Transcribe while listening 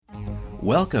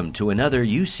Welcome to another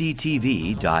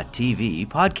UCTV.tv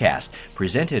podcast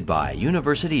presented by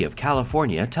University of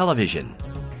California Television.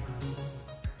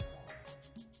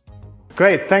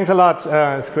 Great, thanks a lot.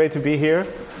 It's great to be here.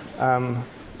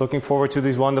 Looking forward to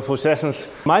these wonderful sessions.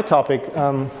 My topic,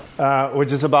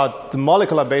 which is about the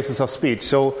molecular basis of speech.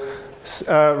 So,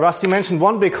 Rusty mentioned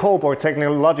one big hope or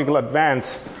technological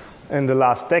advance in the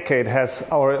last decade has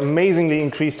our amazingly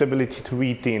increased ability to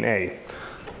read DNA.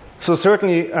 So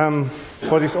certainly,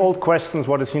 for these old questions,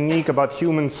 what is unique about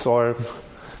humans, or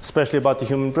especially about the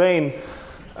human brain,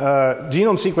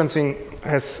 genome sequencing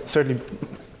has certainly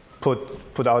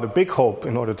put out a big hope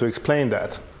in order to explain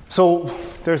that. So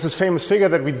there's this famous figure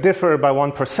that we differ by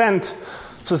 1%.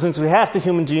 So since we have the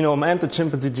human genome and the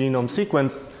chimpanzee genome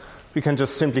sequenced, we can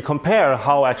just simply compare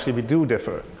how actually we do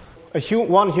differ.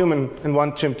 One human and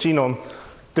one chimp genome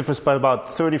differs by about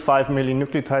 35 million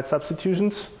nucleotide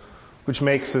substitutions, which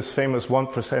makes this famous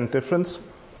 1% difference.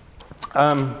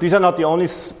 These are not the only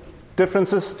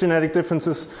differences, genetic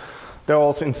differences. There are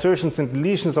also insertions and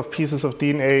deletions of pieces of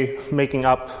DNA, making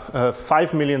up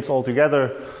 5 millions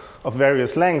altogether of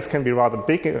various lengths, can be rather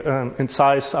big in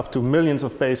size, up to millions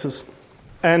of bases.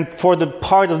 And for the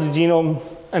part of the genome,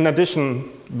 in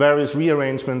addition, various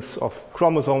rearrangements of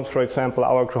chromosomes. For example,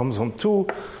 our chromosome 2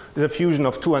 is a fusion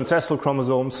of two ancestral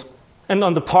chromosomes. And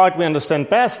on the part we understand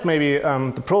best, maybe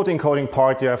the protein coding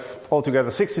part, you have altogether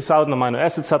 60,000 amino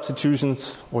acid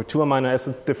substitutions, or 2 amino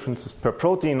acid differences per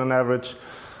protein on average.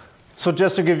 So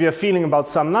just to give you a feeling about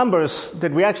some numbers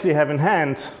that we actually have in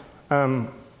hand,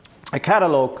 a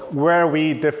catalog where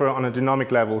we differ on a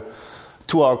genomic level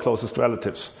to our closest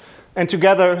relatives. And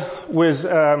together with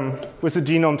the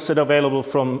genomes that are available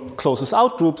from closest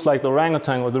out groups like the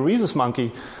orangutan or the rhesus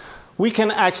monkey, we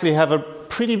can actually have a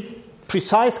pretty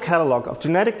precise catalog of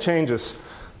genetic changes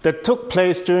that took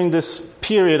place during this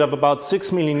period of about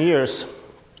 6 million years.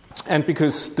 And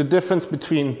because the difference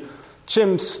between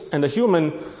chimps and a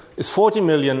human is 40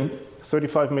 million,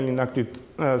 35 million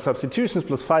substitutions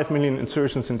plus 5 million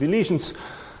insertions and deletions,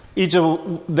 each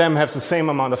of them has the same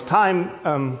amount of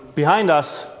time behind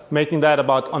us, making that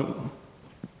about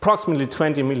approximately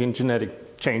 20 million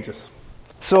genetic changes.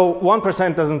 So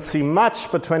 1% doesn't seem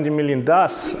much, but 20 million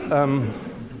does.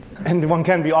 And one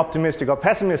can be optimistic or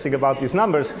pessimistic about these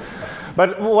numbers.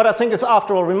 But what I think is,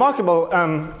 after all, remarkable,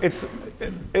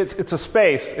 it's a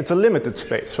space, it's a limited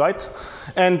space, right?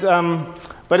 And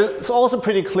but it's also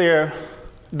pretty clear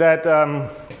that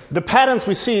the patterns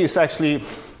we see is actually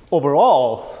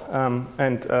overall,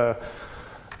 and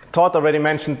Todd already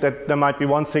mentioned that there might be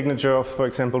one signature of, for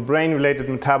example, brain-related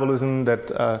metabolism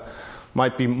that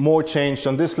might be more changed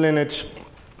on this lineage.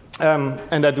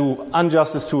 And I do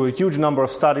injustice to a huge number of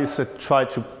studies that try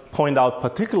to point out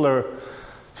particular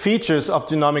features of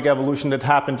genomic evolution that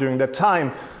happened during that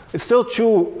time. It's still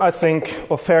true, I think,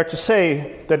 or fair to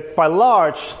say, that by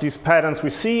large, these patterns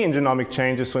we see in genomic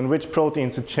changes, so in which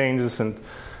proteins it changes and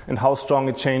how strong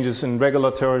it changes in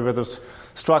regulatory, whether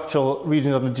structural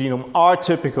regions of the genome, are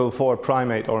typical for a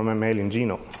primate or a mammalian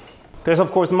genome. There's,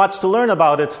 of course, much to learn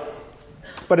about it,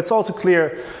 but it's also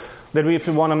clear that if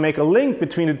we want to make a link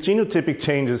between the genotypic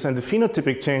changes and the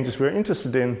phenotypic changes we're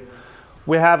interested in,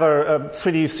 we have a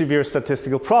pretty severe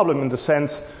statistical problem in the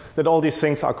sense that all these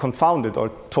things are confounded or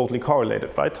totally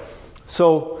correlated, right?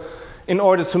 So in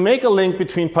order to make a link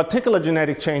between particular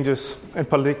genetic changes and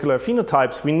particular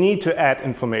phenotypes, we need to add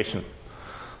information.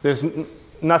 There's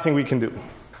nothing we can do.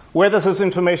 Where does this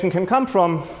information can come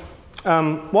from?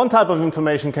 One type of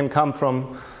information can come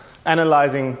from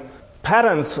analyzing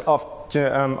patterns of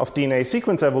DNA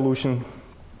sequence evolution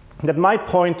that might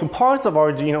point to parts of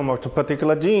our genome or to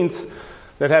particular genes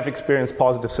that have experienced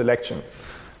positive selection,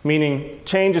 meaning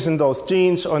changes in those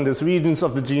genes or in these regions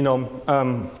of the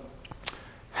genome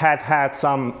had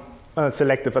some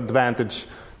selective advantage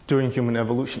during human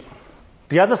evolution.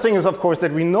 The other thing is, of course,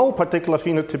 that we know particular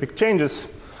phenotypic changes,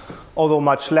 although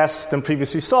much less than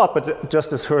previously thought, but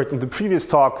just as heard in the previous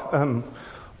talk,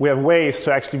 we have ways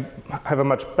to actually have a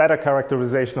much better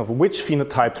characterization of which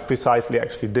phenotypes precisely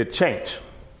actually did change.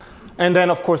 And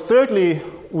then, of course, thirdly,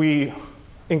 we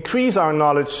increase our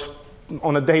knowledge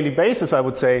on a daily basis, I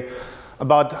would say,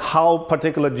 about how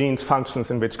particular genes function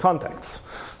in which contexts.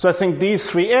 So I think these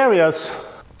three areas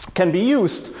can be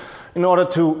used in order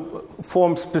to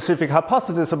form specific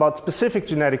hypotheses about specific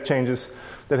genetic changes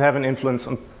that have an influence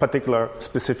on particular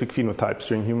specific phenotypes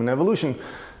during human evolution.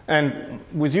 And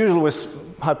with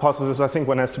hypotheses, I think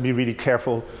one has to be really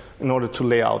careful in order to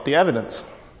lay out the evidence.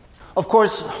 Of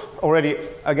course, already,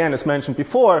 again, as mentioned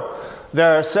before,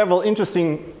 there are several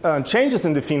interesting changes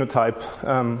in the phenotype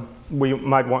we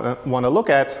might want to look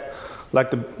at.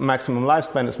 like the maximum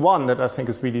lifespan is 1, that I think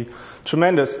is really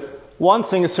tremendous. One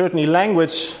thing is certainly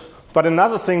language, but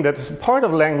another thing that is part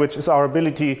of language is our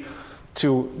ability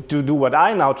to do what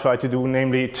I now try to do,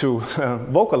 namely to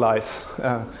vocalize,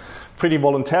 pretty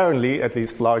voluntarily, at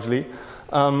least largely,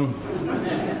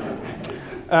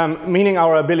 meaning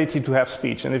our ability to have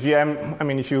speech. And if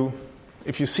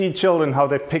you see children, how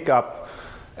they pick up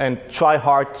and try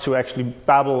hard to actually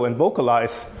babble and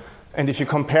vocalize, and if you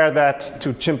compare that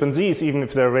to chimpanzees, even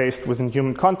if they're raised within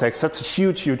human context, that's a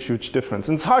huge, huge, huge difference.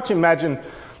 And it's hard to imagine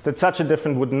that such a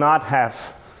difference would not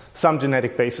have some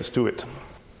genetic basis to it.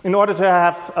 In order to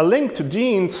have a link to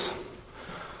genes,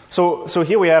 so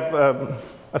here we have a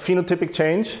phenotypic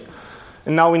change,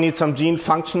 and now we need some gene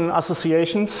function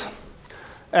associations.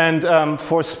 And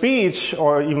for speech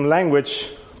or even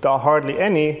language, there are hardly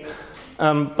any,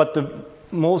 but the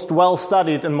most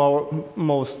well-studied and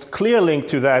most clear link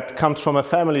to that comes from a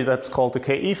family that's called the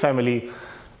KE family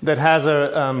that has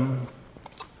a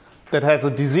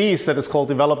disease that is called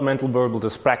developmental verbal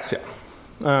dyspraxia.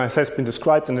 It has been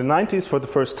described in the 90s for the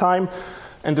first time,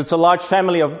 and it's a large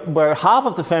family where half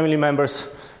of the family members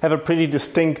have a pretty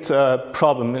distinct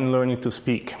problem in learning to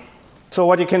speak. So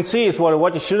what you can see is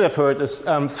what you should have heard is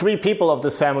 3 people of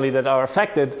this family that are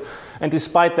affected, and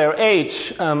despite their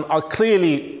age, are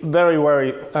clearly very,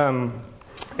 very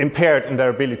impaired in their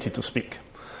ability to speak.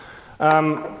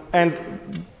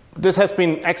 And this has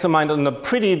been examined on a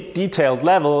pretty detailed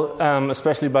level,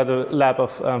 especially by the lab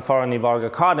of Farhani Varga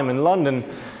Kardem in London.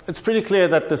 It's pretty clear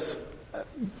that this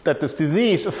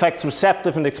disease affects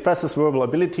receptive and expressive verbal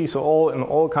ability, so in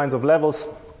all kinds of levels,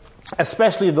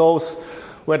 especially those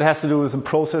where it has to do with the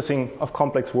processing of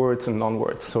complex words and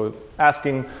non-words. So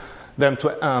asking them to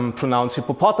pronounce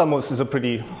hippopotamus is a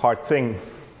pretty hard thing.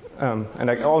 And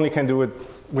I only can do it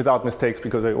without mistakes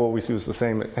because I always use the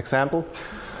same example.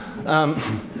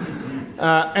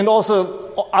 And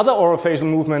also other orofacial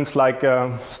movements like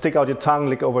stick out your tongue,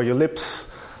 lick over your lips,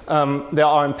 they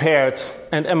are impaired.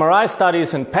 And MRI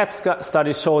studies and PET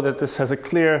studies show that this has a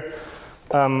clear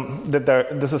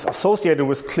this is associated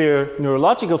with clear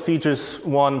neurological features.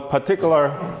 One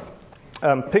particular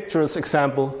pictures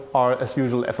example are, as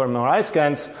usual, fMRI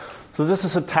scans. So this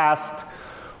is a task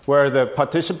where the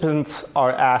participants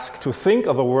are asked to think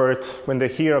of a word when they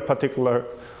hear a particular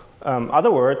other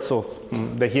word. So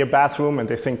they hear bathroom and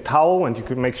they think towel, and you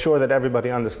can make sure that everybody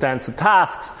understands the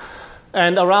tasks.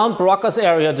 And around Broca's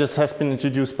area, just has been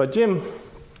introduced by Jim,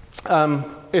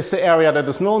 is the area that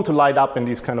is known to light up in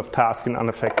these kind of tasks in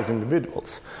unaffected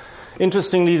individuals.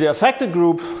 Interestingly, the affected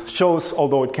group shows,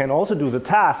 although it can also do the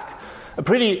task, a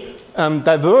pretty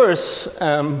diverse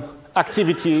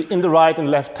activity in the right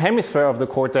and left hemisphere of the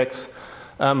cortex,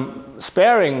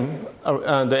 sparing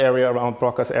the area around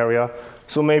Broca's area.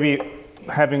 So maybe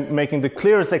making the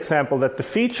clearest example that the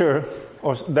feature,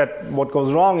 or that what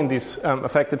goes wrong in these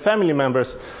affected family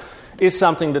members, is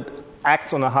something that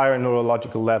acts on a higher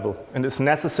neurological level and is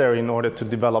necessary in order to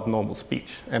develop normal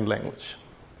speech and language.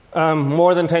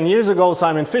 More than 10 years ago,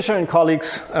 Simon Fisher and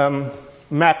colleagues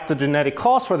mapped the genetic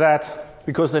cause for that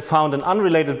because they found an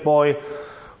unrelated boy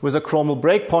with a chromal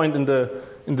breakpoint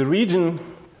in the region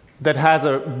that has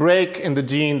a break in the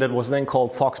gene that was then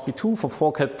called FOXP2 for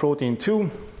forkhead protein 2.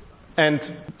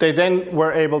 And they then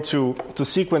were able to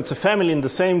sequence the family in the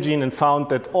same gene and found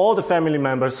that all the family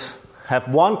members have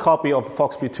one copy of the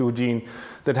FOXP2 gene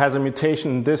that has a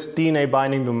mutation in this DNA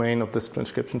binding domain of this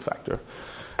transcription factor.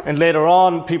 And later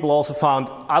on, people also found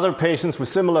other patients with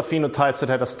similar phenotypes that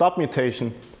had a stop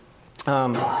mutation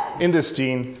in this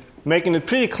gene, making it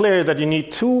pretty clear that you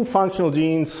need two functional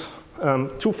genes,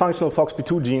 two functional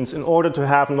FOXP2 genes in order to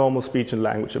have normal speech and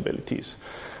language abilities.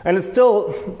 And it's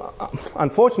still,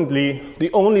 unfortunately,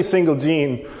 the only single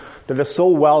gene that is so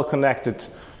well connected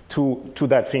to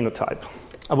that phenotype.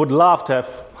 I would love to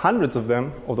have hundreds of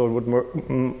them, although it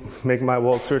would make my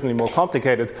world certainly more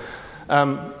complicated.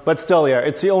 But still, yeah,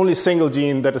 it's the only single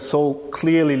gene that is so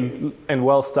clearly and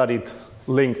well-studied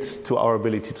linked to our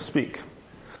ability to speak.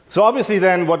 So obviously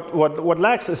then what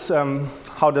lacks is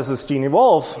how does this gene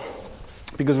evolve?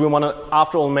 Because we want to,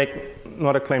 after all, make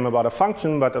not a claim about a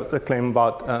function, but a claim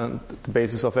about the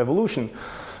basis of evolution.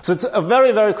 So it's a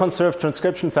very, very conserved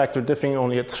transcription factor differing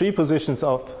only at 3 positions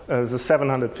of the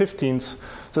 715s.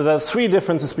 So there are 3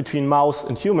 differences between mouse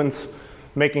and humans,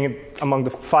 making it among the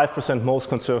 5% most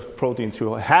conserved proteins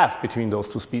you have between those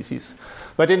 2 species.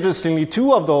 But interestingly,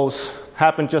 2 of those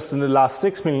happened just in the last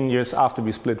 6 million years after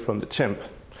we split from the chimp.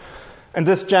 And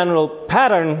this general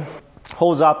pattern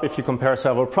holds up if you compare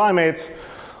several primates,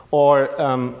 or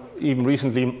even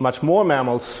recently much more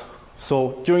mammals,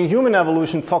 So during human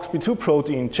evolution, FOXP2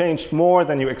 protein changed more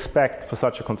than you expect for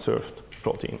such a conserved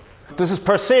protein. This is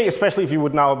per se, especially if you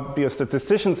would now be a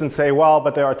statistician and say, well,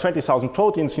 but there are 20,000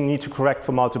 proteins you need to correct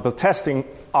for multiple testing,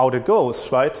 out it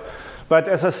goes, right? But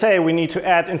as I say, we need to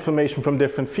add information from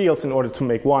different fields in order to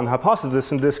make one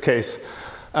hypothesis, in this case,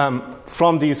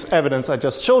 from these evidence I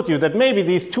just showed you, that maybe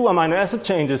these 2 amino acid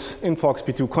changes in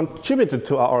FOXP2 contributed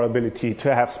to our ability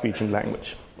to have speech and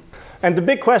language. And the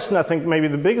big question, I think maybe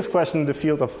the biggest question in the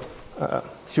field of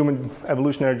human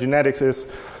evolutionary genetics is,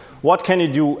 what can you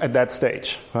do at that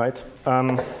stage, right?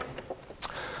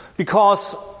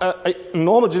 Because a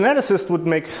normal geneticist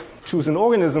would choose an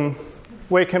organism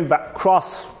where you can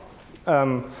cross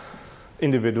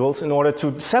individuals in order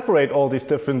to separate all these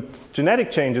different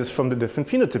genetic changes from the different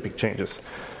phenotypic changes.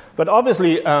 But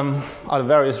obviously, out of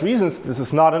various reasons, this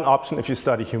is not an option if you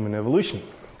study human evolution.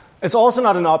 It's also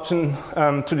not an option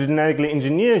to genetically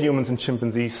engineer humans and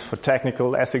chimpanzees for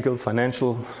technical, ethical,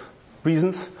 financial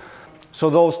reasons. So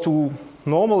those two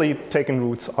normally taken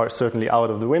routes are certainly out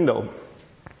of the window.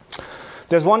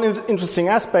 There's one interesting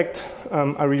aspect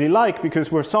I really like,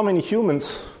 because we're so many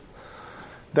humans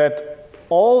that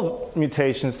all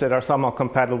mutations that are somehow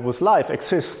compatible with life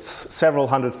exists several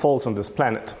hundred folds on this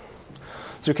planet.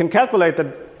 So you can calculate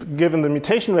that given the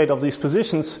mutation rate of these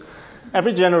positions,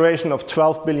 every generation of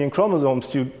 12 billion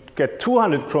chromosomes, you get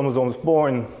 200 chromosomes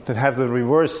born that have the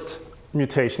reversed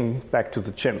mutation back to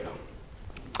the chimp.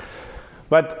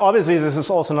 But obviously, this is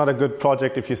also not a good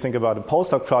project if you think about a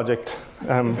postdoc project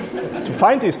to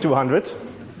find these 200.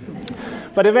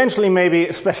 But eventually, maybe,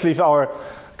 especially if our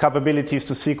capabilities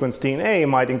to sequence DNA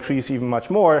might increase even much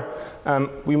more,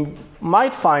 we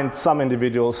might find some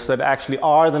individuals that actually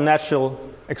are the natural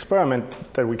experiment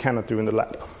that we cannot do in the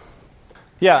lab.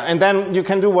 Yeah, and then you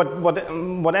can do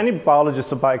what any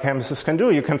biologist or biochemist can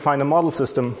do. You can find a model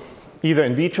system, either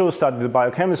in vitro, study the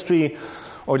biochemistry,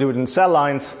 or do it in cell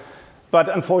lines. But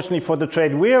unfortunately, for the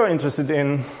trade we're interested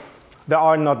in, there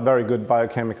are not very good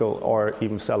biochemical or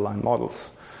even cell line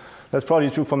models. That's probably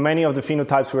true for many of the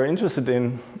phenotypes we're interested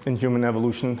in human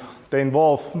evolution. They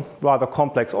involve rather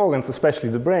complex organs, especially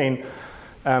the brain,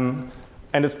 and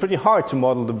it's pretty hard to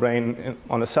model the brain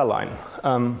on a cell line.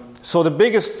 So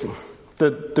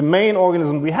the main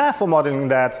organism we have for modeling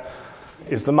that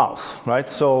is the mouse, right?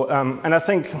 So, and I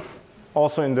think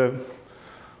also in the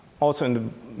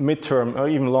midterm or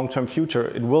even long-term future,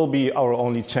 it will be our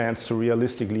only chance to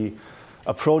realistically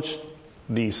approach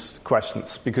these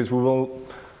questions, because we will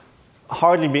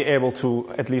hardly be able to,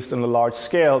 at least on a large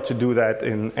scale, to do that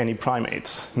in any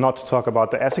primates, not to talk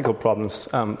about the ethical problems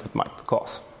that might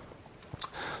cause.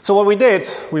 So what we did,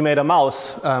 we made a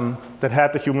mouse that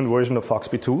had the human version of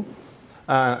FOXP2,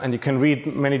 and you can read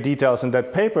many details in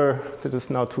that paper that is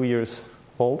now 2 years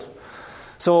old.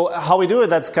 So how we do it,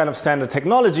 that's kind of standard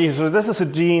technology. So this is a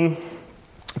gene,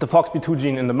 the FOXP2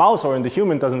 gene in the mouse or in the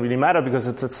human, doesn't really matter because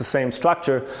it's the same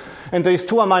structure. And these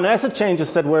 2 amino acid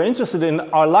changes that we're interested in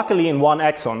are luckily in one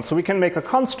exon. So we can make a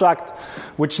construct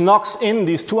which knocks in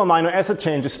these 2 amino acid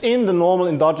changes in the normal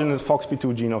endogenous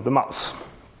FOXP2 gene of the mouse.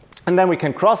 And then we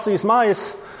can cross these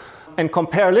mice and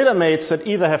compare litter mates that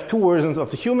either have 2 versions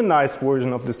of the humanized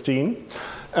version of this gene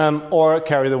or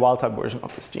carry the wild-type version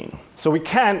of this gene. So we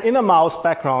can, in a mouse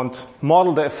background,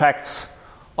 model the effects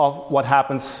of what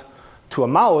happens to a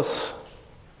mouse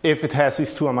if it has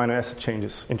these 2 amino acid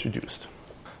changes introduced.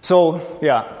 So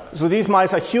these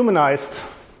mice are humanized,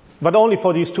 but only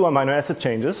for these 2 amino acid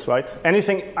changes, right?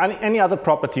 Any other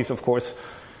properties, of course,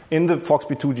 in the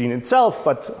FOXP2 gene itself,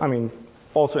 but I mean,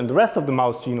 also in the rest of the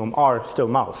mouse genome are still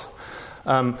mouse.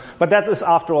 But that is,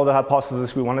 after all, the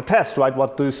hypothesis we want to test, right?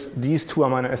 What these 2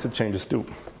 amino acid changes do.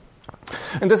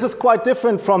 And this is quite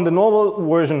different from the normal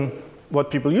version,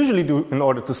 what people usually do in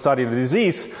order to study the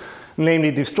disease,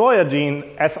 namely destroy a gene,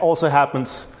 as also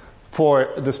happens for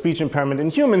the speech impairment in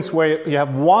humans, where you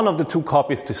have one of the 2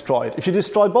 copies destroyed. If you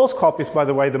destroy both copies, by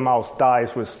the way, the mouse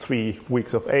dies with 3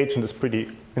 weeks of age and is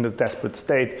pretty in a desperate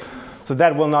state. So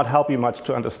that will not help you much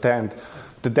to understand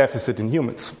the deficit in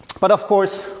humans. But of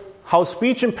course, how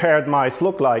speech-impaired mice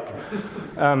look like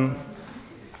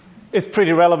is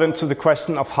pretty relevant to the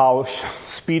question of how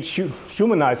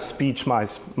humanized speech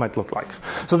mice might look like.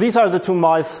 So these are the 2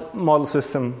 mice model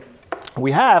system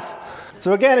we have.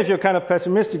 So again, if you're kind of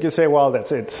pessimistic, you say, well,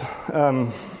 that's it.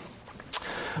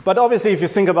 But obviously, if you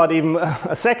think about even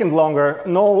a second longer,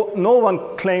 no one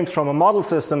claims from a model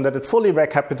system that it fully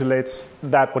recapitulates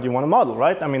what you want to model,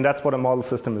 right? I mean, that's what a model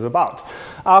system is about.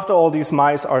 After all, these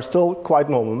mice are still quite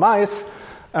normal mice.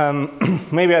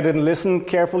 Maybe I didn't listen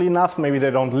carefully enough. Maybe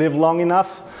they don't live long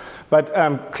enough.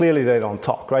 But clearly they don't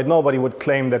talk, right? Nobody would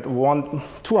claim that two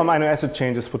amino acid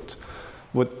changes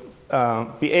would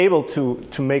be able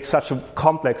to make such a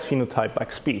complex phenotype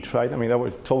like speech, right? I mean, that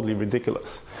was totally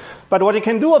ridiculous. But what you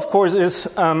can do, of course, is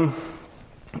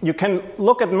you can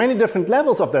look at many different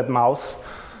levels of that mouse,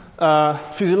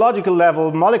 physiological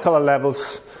level, molecular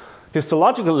levels,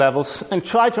 histological levels, and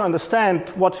try to understand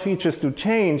what features do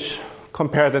change,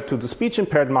 compare that to the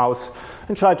speech-impaired mouse,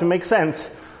 and try to make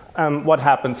sense what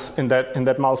happens in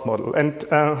that mouse model. And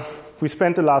we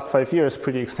spent the last 5 years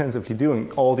pretty extensively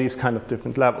doing all these kind of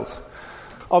different levels.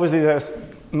 Obviously, there's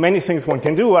many things one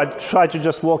can do. I try to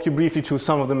just walk you briefly through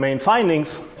some of the main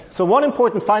findings. So one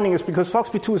important finding is because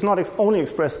FOXP2 is not only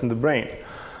expressed in the brain.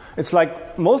 It's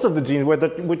like most of the genes where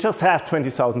we just have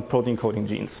 20,000 protein coding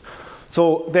genes.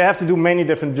 So they have to do many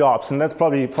different jobs, and that's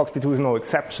probably FOXP2 is no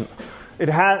exception.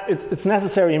 It's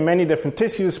necessary in many different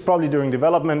tissues, probably during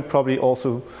development, probably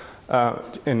also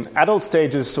in adult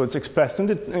stages. So it's expressed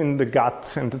in the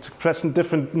gut, and it's expressed in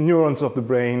different neurons of the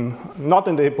brain, not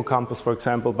in the hippocampus, for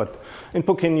example, but in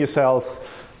Purkinje cells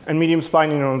and medium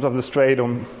spiny neurons of the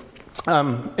striatum,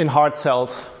 in heart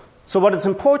cells. So what is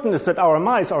important is that our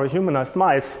mice, our humanized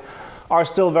mice, are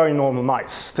still very normal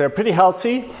mice. They're pretty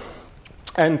healthy,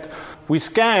 and we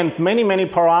scanned many, many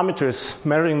parameters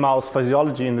measuring mouse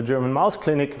physiology in the German mouse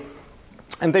clinic,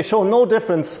 and they show no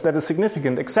difference that is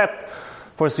significant except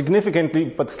for significantly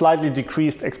but slightly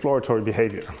decreased exploratory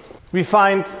behavior. We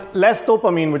find less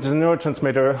dopamine, which is a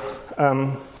neurotransmitter,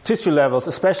 tissue levels,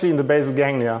 especially in the basal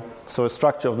ganglia, so a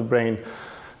structure of the brain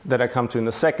that I come to in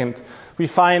a second. We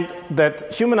find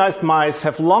that humanized mice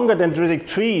have longer dendritic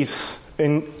trees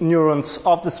in neurons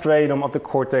of the striatum, of the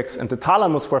cortex, and the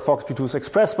thalamus where FOXP2 is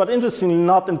expressed, but interestingly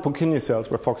not in Purkinje cells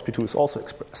where FOXP2 is also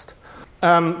expressed.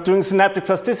 Doing synaptic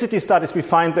plasticity studies, we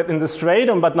find that in the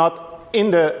striatum, but not in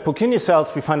the Purkinje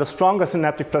cells, we find a stronger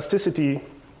synaptic plasticity,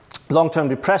 long-term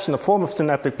depression, a form of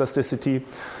synaptic plasticity.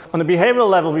 On the behavioral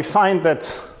level, we find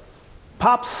that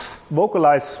pups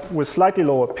vocalize with slightly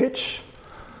lower pitch,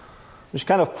 which is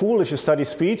kind of cool if you study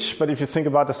speech, but if you think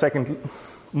about a second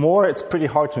more, it's pretty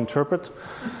hard to interpret.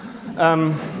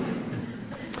 And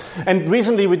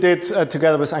recently we did,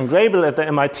 together with Anne Grabel at the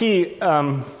MIT,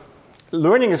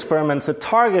 learning experiments that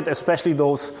target especially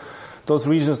those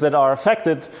regions that are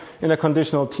affected in a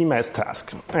conditional T-maze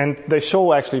task. And they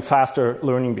show actually faster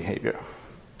learning behavior.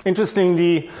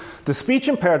 Interestingly, the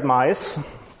speech-impaired mice,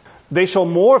 they show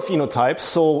more phenotypes,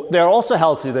 so they're also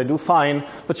healthy, they do fine,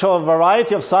 but show a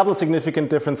variety of subtle significant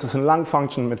differences in lung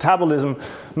function, metabolism,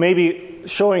 maybe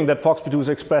showing that FOXP2 is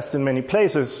expressed in many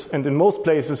places, and in most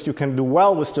places you can do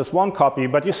well with just one copy,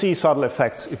 but you see subtle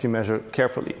effects if you measure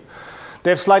carefully. They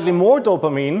have slightly more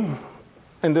dopamine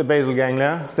in the basal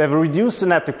ganglia, they have a reduced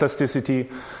synaptic plasticity,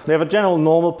 they have a general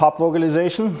normal pop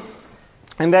vocalization,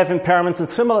 and they have impairments in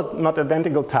similar, not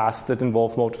identical tasks that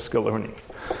involve motor skill learning.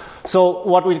 So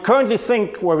what we currently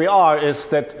think where we are is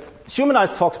that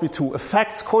humanized FOXP2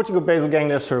 affects corticobasal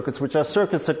ganglia circuits, which are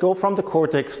circuits that go from the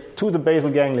cortex to the basal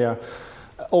ganglia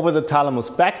over the thalamus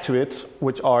back to it,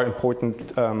 which are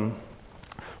important,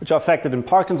 which are affected in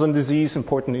Parkinson's disease,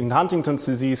 important in Huntington's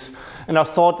disease, and are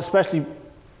thought especially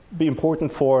be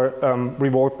important for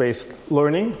reward-based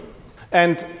learning.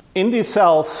 And in these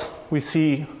cells, we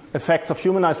see effects of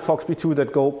humanized FOXP2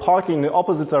 that go partly in the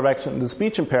opposite direction in the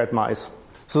speech-impaired mice,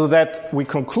 so that we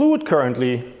conclude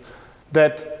currently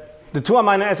that the two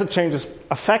amino acid changes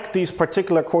affect these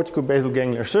particular corticobasal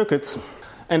ganglia circuits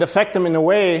and affect them in a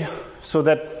way so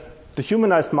that the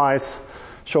humanized mice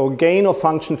show a gain of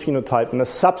function phenotype and a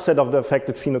subset of the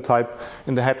affected phenotype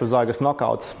in the heterozygous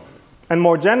knockouts. And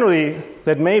more generally,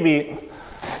 that maybe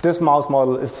this mouse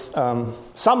model is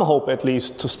some hope, at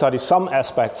least, to study some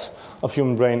aspects of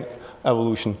human brain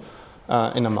evolution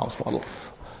in a mouse model.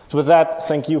 So with that,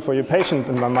 thank you for your patience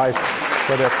and my mice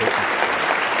for their patience.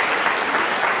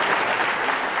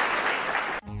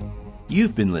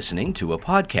 You've been listening to a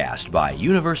podcast by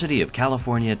University of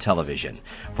California Television.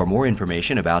 For more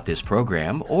information about this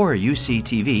program or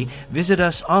UCTV, visit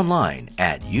us online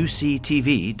at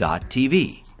uctv.tv.